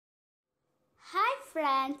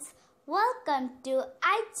friends, welcome to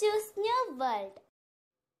I Choose New World.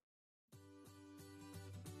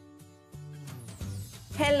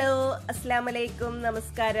 Hello അസ്സലാമലൈക്കും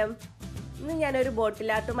നമസ്കാരം. ഇന്ന് ഞാനൊരു ബോട്ടിൽ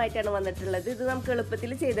ആർട്ടുമായിട്ടാണ് വന്നിട്ടുള്ളത്. ഇത് നമുക്ക്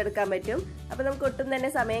എളുപ്പത്തിൽ ചെയ്തെടുക്കാൻ പറ്റും. അപ്പോൾ നമുക്ക് ഒട്ടും തന്നെ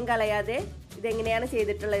സമയം കളയാതെ ഇതെങ്ങനെയാണ്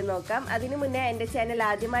ചെയ്തിട്ടുള്ളത് നോക്കാം. അതിനു മുന്നേ എൻ്റെ ചാനൽ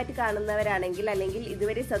ആദ്യമായിട്ട് കാണുന്നവരാണെങ്കിൽ അല്ലെങ്കിൽ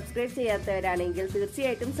ഇതുവരെ സബ്സ്ക്രൈബ് ചെയ്യാത്തവരാണെങ്കിൽ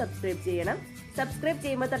തീർച്ചയായിട്ടും സബ്സ്ക്രൈബ് ചെയ്യണം. സബ്സ്ക്രൈബ്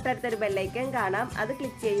ചെയ്യുമ്പോൾ തൊട്ടടുത്തൊരു ബെല്ലൈക്കൺ കാണാം. അത്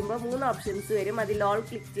ക്ലിക്ക് ചെയ്യുമ്പോൾ 3 ഓപ്ഷൻസ് വരും. അതിൽ ഓൾ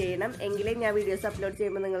ക്ലിക്ക് ചെയ്യണം. എങ്കിലേ ഞാൻ വീഡിയോസ് അപ്ലോഡ്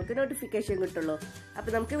ചെയ്യുമ്പോൾ നിങ്ങൾക്ക് നോട്ടിഫിക്കേഷൻ കിട്ടുള്ളൂ.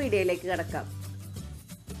 അപ്പോൾ നമുക്ക് വീഡിയോയിലേക്ക് കിടക്കാം.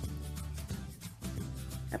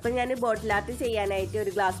 അപ്പം ഞാൻ ബോട്ടിൽ ആർട്ട് ചെയ്യാനായിട്ട്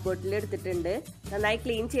ഒരു ഗ്ലാസ് ബോട്ടിൽ എടുത്തിട്ടുണ്ട്. നന്നായി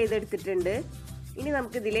ക്ലീൻ ചെയ്തെടുത്തിട്ടുണ്ട്. ഇനി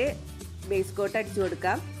നമുക്കിതിൽ ബേസ് കോട്ട് അടിച്ചു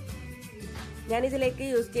കൊടുക്കാം. ഞാനിതിലേക്ക്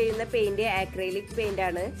യൂസ് ചെയ്യുന്ന പെയിൻറ് ആക്രൈലിക് പെയിൻ്റ്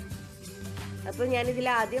ആണ്. അപ്പോൾ ഞാനിതിൽ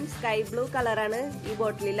ആദ്യം സ്കൈ ബ്ലൂ കളറാണ് ഈ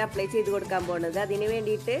ബോട്ടിലിൽ അപ്ലൈ ചെയ്ത് കൊടുക്കാൻ പോകുന്നത്. അതിന്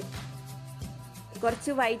വേണ്ടിയിട്ട്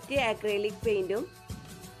കുറച്ച് വൈറ്റ് ആക്രൈലിക് പെയിൻറ്റും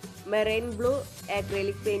മെറൈൻ ബ്ലൂ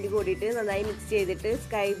ആക്രൈലിക് പെയിൻറ് കൂടിയിട്ട് നന്നായി മിക്സ് ചെയ്തിട്ട്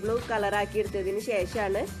സ്കൈ ബ്ലൂ കളറാക്കി എടുത്തതിന്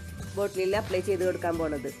ശേഷമാണ് ബോട്ടിലിൽ അപ്ലൈ ചെയ്ത് കൊടുക്കാൻ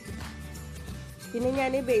പോണത്. പിന്നെ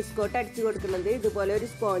ഞാൻ ബേസ് കോട്ട് അടിച്ചു കൊടുക്കുന്നത് ഇതുപോലെ ഒരു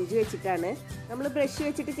സ്പോഞ്ച് വെച്ചിട്ടാണ്. നമ്മൾ ബ്രഷ്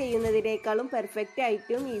വെച്ചിട്ട് ചെയ്യുന്നതിനേക്കാളും പെർഫെക്റ്റ്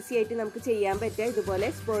ആയിട്ടും ഈസി ആയിട്ട് നമുക്ക് ചെയ്യാൻ പറ്റുക ഇതുപോലെ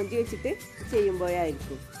സ്പോഞ്ച് വെച്ചിട്ട്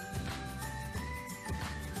ചെയ്യുമ്പോഴായിരിക്കും.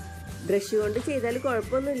 ബ്രഷ് കൊണ്ട് ചെയ്താൽ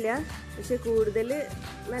കുഴപ്പമൊന്നുമില്ല, പക്ഷെ കൂടുതൽ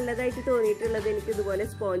നല്ലതായിട്ട് തോന്നിയിട്ടുള്ളത് എനിക്ക് ഇതുപോലെ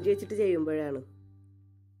സ്പോഞ്ച് വെച്ചിട്ട് ചെയ്യുമ്പോഴാണ്.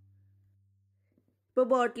 ഇപ്പോൾ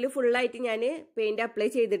ബോട്ടിൽ ഫുള്ളായിട്ട് ഞാൻ പെയിൻറ് അപ്ലൈ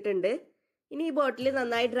ചെയ്തിട്ടുണ്ട്. ഇനി ഈ ബോട്ടിൽ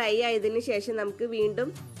നന്നായി ഡ്രൈ ആയതിനു ശേഷം നമുക്ക് വീണ്ടും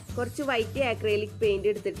കുറച്ച് വൈറ്റ് ആക്രൈലിക് പെയിന്റ്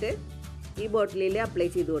എടുത്തിട്ട് ഈ ബോട്ടിലിൽ അപ്ലൈ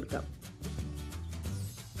ചെയ്ത് കൊടുക്കാം.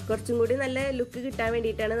 കുറച്ചും കൂടി നല്ല ലുക്ക് കിട്ടാൻ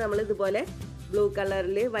വേണ്ടിയിട്ടാണ് നമ്മൾ ഇതുപോലെ ബ്ലൂ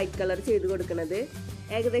കളറിൽ വൈറ്റ് കളർ ചെയ്ത് കൊടുക്കുന്നത്.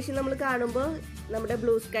 ഏകദേശം നമ്മൾ കാണുമ്പോൾ നമ്മുടെ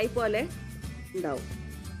ബ്ലൂ സ്കൈ പോലെ ഉണ്ടാവും.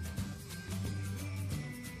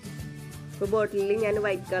 ഇപ്പോൾ ബോട്ടിലിൽ ഞാൻ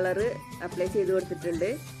വൈറ്റ് കളർ അപ്ലൈ ചെയ്ത് കൊടുത്തിട്ടുണ്ട്.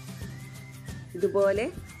 ഇതുപോലെ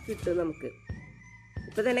കിട്ടും നമുക്ക്.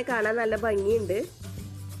 ഇപ്പൊ തന്നെ കാണാൻ നല്ല ഭംഗിയുണ്ട്.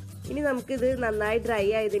 ഇനി നമുക്കിത് നന്നായി ഡ്രൈ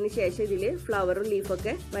ആയതിനു ശേഷം ഇതിൽ ഫ്ലവറും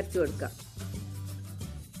ലീഫൊക്കെ വരച്ചു കൊടുക്കാം.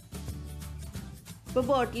 ഇപ്പോൾ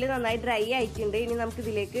ബോട്ടിൽ നന്നായി ഡ്രൈ ആയിട്ടുണ്ട്. ഇനി നമുക്ക്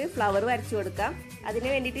ഇതിലേക്ക് ഫ്ലവർ വരച്ചു കൊടുക്കാം. അതിന്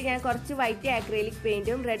വേണ്ടിയിട്ട് ഞാൻ കുറച്ച് വൈറ്റ് ആക്രൈലിക്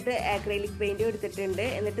പെയിന്റും റെഡ് ആക്രൈലിക് പെയിന്റും എടുത്തിട്ടുണ്ട്.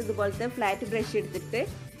 എന്നിട്ട് ഇതുപോലത്തെ ഫ്ലാറ്റ് ബ്രഷ് എടുത്തിട്ട്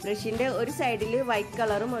ബ്രഷിന്റെ ഒരു സൈഡിൽ വൈറ്റ്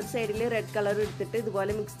കളറും ഒരു സൈഡിൽ റെഡ് കളറും എടുത്തിട്ട്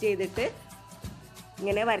ഇതുപോലെ മിക്സ് ചെയ്തിട്ട്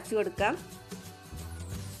ഇങ്ങനെ വരച്ചു കൊടുക്കാം.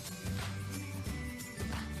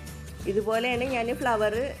 ഇതുപോലെയാണ് ഞാൻ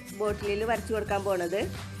ഫ്ലവർ ബോട്ടിലിൽ വരച്ചു കൊടുക്കാൻ പോണത്.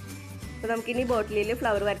 അപ്പോൾ നമുക്കിനി ബോട്ടിലിൽ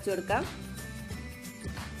ഫ്ലവർ വരച്ചു കൊടുക്കാം.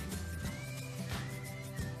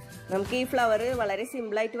 നമുക്ക് ഈ ഫ്ലവർ വളരെ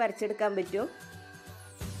സിമ്പിളായിട്ട് വരച്ചെടുക്കാൻ പറ്റും.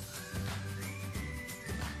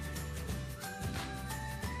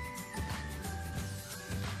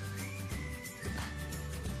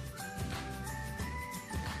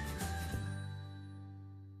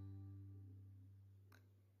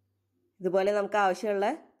 ഇതുപോലെ നമുക്ക് ആവശ്യമുള്ള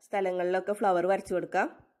സ്ഥലങ്ങളിലൊക്കെ ഫ്ലവർ വരച്ചു കൊടുക്കാം.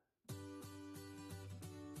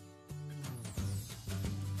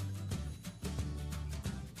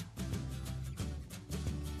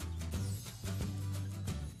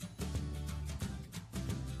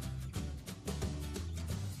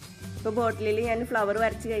 ഇപ്പോൾ ബോട്ടിലിൽ ഞാൻ ഫ്ലവർ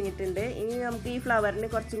വരച്ച് കഴിഞ്ഞിട്ടുണ്ട്. ഇനി നമുക്ക് ഈ ഫ്ലവറിന്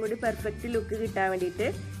കുറച്ചും കൂടി പെർഫെക്റ്റ് ലുക്ക് കിട്ടാൻ വേണ്ടിയിട്ട്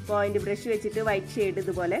പോയിന്റ് ബ്രഷ് വെച്ചിട്ട് വൈറ്റ് ഷെയ്ഡ്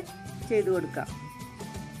ഇതുപോലെ ചെയ്ത് കൊടുക്കാം.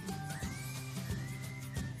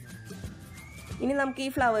 ഇനി നമുക്ക് ഈ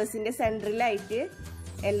ഫ്ലവേഴ്സിന്റെ സെൻറ്ററിലായിട്ട്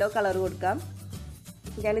യെല്ലോ കളർ കൊടുക്കാം.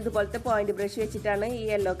 ഞാൻ ഇതുപോലത്തെ പോയിന്റ് ബ്രഷ് വെച്ചിട്ടാണ് ഈ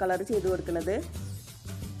യെല്ലോ കളർ ചെയ്ത് കൊടുക്കുന്നത്.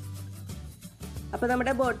 അപ്പോൾ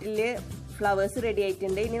നമ്മുടെ ബോട്ടിലിൽ ഫ്ലവേഴ്സ് റെഡി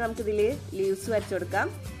ആയിട്ടുണ്ട്. ഇനി നമുക്കിതിൽ ലീവ്സ് വരച്ചു കൊടുക്കാം.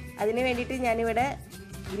 അതിന് വേണ്ടിയിട്ട് ഞാനിവിടെ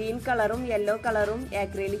ഗ്രീൻ കളറും യെല്ലോ കളറും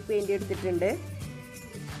ആക്രിലിക് പെയിന്റ് എടുത്തിട്ടുണ്ട്.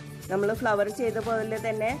 നമ്മൾ ഫ്ലവർ ചെയ്ത പോലെ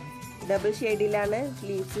തന്നെ ഡബിൾ ഷെയ്ഡിലാണ്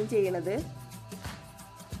ലീവ്സും ചെയ്യണത്.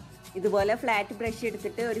 ഇതുപോലെ ഫ്ലാറ്റ് ബ്രഷ്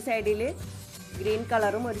എടുത്തിട്ട് ഒരു സൈഡിൽ ഗ്രീൻ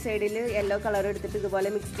കളറും ഒരു സൈഡിൽ യെല്ലോ കളറും എടുത്തിട്ട് ഇതുപോലെ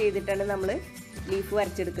മിക്സ് ചെയ്തിട്ടാണ് നമ്മൾ ലീഫ്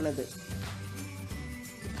വരച്ചെടുക്കുന്നത്.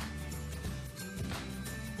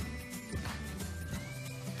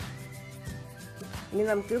 ഇനി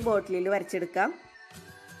നമുക്ക് ബോട്ടിലിൽ വരച്ചെടുക്കാം.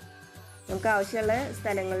 നമുക്ക് ആവശ്യമുള്ള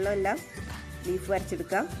സ്ഥലങ്ങളിലെല്ലാം ലീഫ്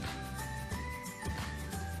വരച്ചെടുക്കാം.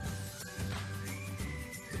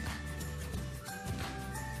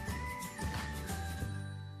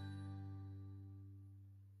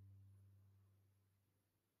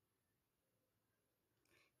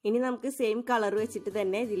 ഇനി നമുക്ക് സെയിം കളർ വെച്ചിട്ട്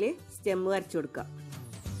തന്നെ ഇതിൽ സ്റ്റെം വരച്ചു കൊടുക്കാം.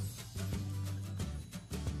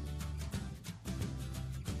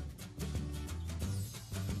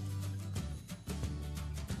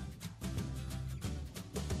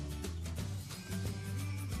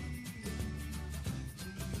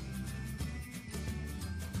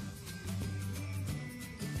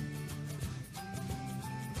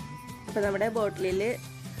 അപ്പോൾ നമ്മുടെ ബോട്ടിലിൽ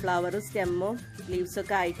ഫ്ലവറും സ്റ്റെമ്മും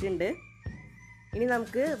ലീവ്സൊക്കെ ആയിട്ടുണ്ട്. ഇനി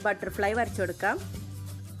നമുക്ക് ബട്ടർഫ്ലൈ വരച്ചു കൊടുക്കാം.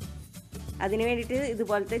 അതിന് വേണ്ടിയിട്ട്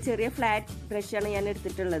ഇതുപോലത്തെ ചെറിയ ഫ്ലാറ്റ് ബ്രഷാണ് ഞാൻ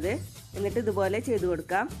എടുത്തിട്ടുള്ളത്. എന്നിട്ട് ഇതുപോലെ ചെയ്തു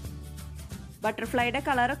കൊടുക്കാം. ബട്ടർഫ്ലൈയുടെ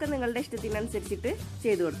കളറൊക്കെ നിങ്ങളുടെ ഇഷ്ടത്തിനനുസരിച്ചിട്ട്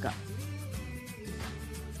ചെയ്തു കൊടുക്കാം.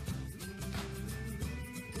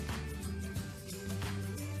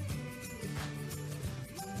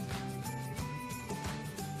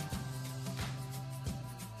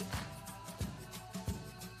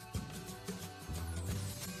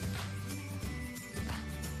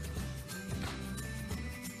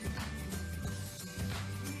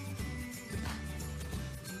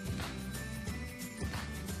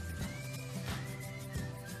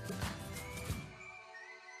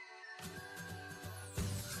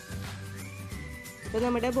 ഇപ്പോൾ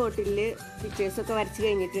നമ്മുടെ ബോട്ടിലിൽ പിക്ചേഴ്സൊക്കെ വരച്ച്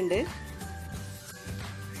കഴിഞ്ഞിട്ടുണ്ട്.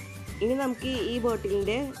 ഇനി നമുക്ക് ഈ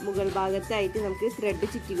ബോട്ടിലിൻ്റെ മുകൾ ഭാഗത്തായിട്ട് നമുക്ക് ത്രെഡ്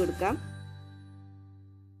ചുറ്റി കൊടുക്കാം.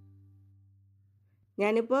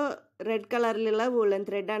 ഞാനിപ്പോൾ റെഡ് കളറിലുള്ള വൂളൻ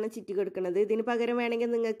ത്രെഡാണ് ചുറ്റി കൊടുക്കുന്നത്. ഇതിന് പകരം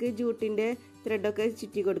വേണമെങ്കിൽ നിങ്ങൾക്ക് ജൂട്ടിൻ്റെ ത്രെഡൊക്കെ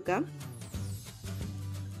ചുറ്റി കൊടുക്കാം.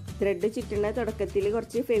 ത്രെഡ് ചുറ്റുന്ന തുടക്കത്തിൽ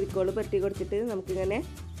കുറച്ച് ഫെവിക്കോൾ പുരട്ടി കൊടുത്തിട്ട് നമുക്കിങ്ങനെ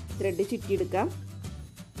ത്രെഡ് ചുറ്റിയെടുക്കാം.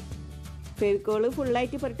 ഫെവിക്കോൾ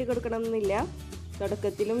ഫുള്ളായിട്ട് പുരട്ടി കൊടുക്കണം എന്നില്ല,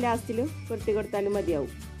 തുടക്കത്തിലും ലാസ്റ്റിലും പുരട്ടി കൊടുത്താലും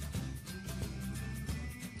മതിയാവും.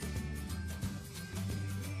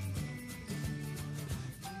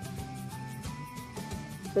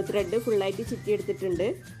 ഇപ്പോൾ ത്രെഡ് ഫുള്ളായിട്ട് ചുറ്റിയെടുത്തിട്ടുണ്ട്.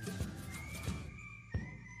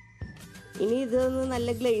 ഇനി ഇതൊന്ന്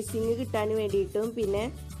നല്ല ഗ്ലേസിങ് കിട്ടാൻ വേണ്ടിയിട്ടും പിന്നെ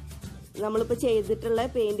നമ്മളിപ്പോൾ ചെയ്തിട്ടുള്ള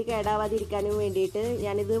പെയിൻറ് കേടാവാതിരിക്കാനും വേണ്ടിയിട്ട്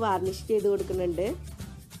ഞാനിത് വാർണിഷ് ചെയ്ത് കൊടുക്കുന്നുണ്ട്.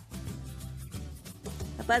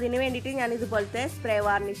 അപ്പോൾ അതിന് വേണ്ടിയിട്ട് ഞാനിതുപോലത്തെ സ്പ്രേ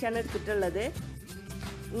വാർണിഷാണ് എടുത്തിട്ടുള്ളത്.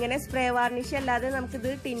 ഇങ്ങനെ സ്പ്രേ വാർണിഷ് അല്ലാതെ നമുക്കിത്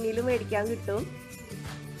ടിന്നിലും മേടിക്കാൻ കിട്ടും.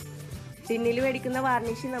 ടിന്നിൽ മേടിക്കുന്ന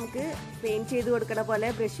വാർണിഷ് നമുക്ക് പെയിൻറ് ചെയ്ത് കൊടുക്കണ പോലെ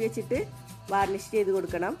ബ്രഷ് വെച്ചിട്ട് വാർണിഷ് ചെയ്ത്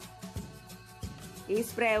കൊടുക്കണം. ഈ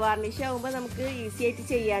സ്പ്രേ വാർണിഷ് ആകുമ്പോൾ നമുക്ക് ഈസി ആയിട്ട്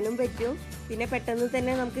ചെയ്യാനും പറ്റും, പിന്നെ പെട്ടെന്ന്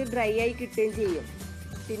തന്നെ നമുക്ക് ഡ്രൈ ആയി കിട്ടുകയും ചെയ്യും.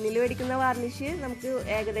 ടിന്നിൽ മേടിക്കുന്ന വാർണിഷ് നമുക്ക്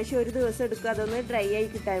ഏകദേശം ഒരു ദിവസം എടുക്കും അതൊന്ന് ഡ്രൈ ആയി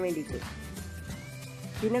കിട്ടാൻ വേണ്ടിയിട്ട്.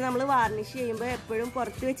 പിന്നെ നമ്മൾ വാർണിഷ് ചെയ്യുമ്പോൾ എപ്പോഴും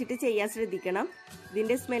പുറത്ത് വെച്ചിട്ട് ചെയ്യാൻ ശ്രദ്ധിക്കണം.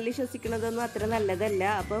 ഇതിൻ്റെ സ്മെല്ല് ശ്വസിക്കുന്നതൊന്നും അത്ര നല്ലതല്ല.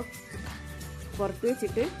 അപ്പോൾ പുറത്ത്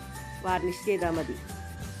വെച്ചിട്ട് വാർണിഷ് ചെയ്താൽ മതി.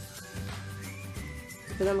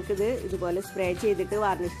 അപ്പോൾ നമുക്കിത് ഇതുപോലെ സ്പ്രേ ചെയ്തിട്ട്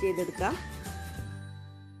വാർണിഷ് ചെയ്തെടുക്കാം.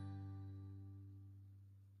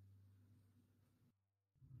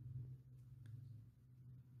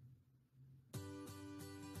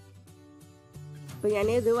 അപ്പോൾ ഞാൻ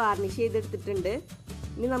ഇത് വാർണിഷ് ചെയ്തെടുത്തിട്ടുണ്ട്.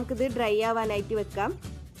 ഇനി നമുക്കിത് ഡ്രൈ ആവാനായിട്ട് വെക്കാം.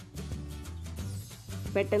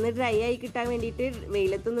 പെട്ടെന്ന് ഡ്രൈ ആയി കിട്ടാൻ വേണ്ടിയിട്ട്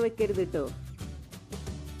വെയിലത്തൊന്നും വെക്കരുത് കേട്ടോ.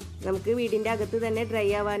 നമുക്ക് വീടിൻ്റെ അകത്ത് തന്നെ ഡ്രൈ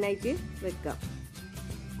ആവാനായിട്ട് വെക്കാം.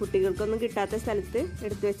 കുട്ടികൾക്കൊന്നും കിട്ടാത്ത സ്ഥലത്ത്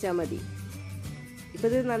എടുത്തു വെച്ചാൽ മതി. ഇപ്പോൾ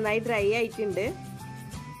ഇത് നന്നായി ഡ്രൈ ആയിട്ടുണ്ട്,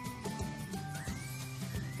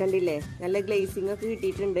 കണ്ടില്ലേ, നല്ല ഗ്ലേസിംഗ് ഒക്കെ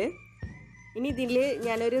കിട്ടിയിട്ടുണ്ട്. ഇനി ഇതിൽ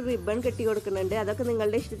ഞാനൊരു റിബൺ കെട്ടി കൊടുക്കുന്നുണ്ട്. അതൊക്കെ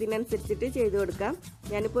നിങ്ങളുടെ ഇഷ്ടത്തിനനുസരിച്ചിട്ട് ചെയ്ത് കൊടുക്കാം.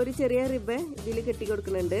 ഞാനിപ്പോൾ ഒരു ചെറിയ റിബൺ ഇതിൽ കെട്ടി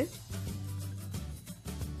കൊടുക്കുന്നുണ്ട്.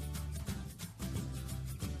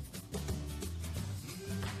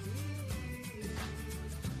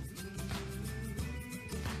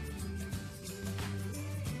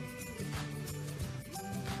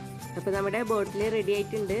 അപ്പോൾ നമ്മുടെ ബോട്ടിൽ റെഡി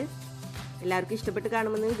ആയിട്ടുണ്ട്. എല്ലാവർക്കും ഇഷ്ടപ്പെട്ട്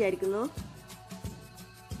കാണുമെന്ന് വിചാരിക്കുന്നു.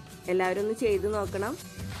 എല്ലാവരും ഒന്ന് ചെയ്ത് നോക്കണം,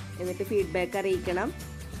 എന്നിട്ട് ഫീഡ്ബാക്ക് അറിയിക്കണം.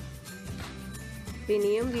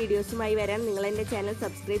 ഇനിയും വീഡിയോസുമായി വരാൻ നിങ്ങൾ എൻ്റെ ചാനൽ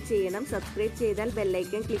സബ്സ്ക്രൈബ് ചെയ്യണം. സബ്സ്ക്രൈബ് ചെയ്താൽ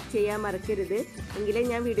ബെല്ലൈക്കൺ ക്ലിക്ക് ചെയ്യാൻ മറക്കരുത്. എങ്കിലേ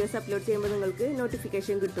ഞാൻ വീഡിയോസ് അപ്ലോഡ് ചെയ്യുമ്പോൾ നിങ്ങൾക്ക്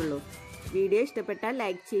നോട്ടിഫിക്കേഷൻ കിട്ടുള്ളൂ. വീഡിയോ ഇഷ്ടപ്പെട്ടാൽ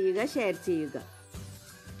ലൈക്ക് ചെയ്യുക, ഷെയർ ചെയ്യുക.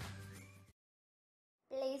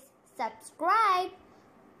 Please subscribe,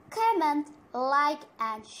 comment, like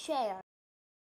and share.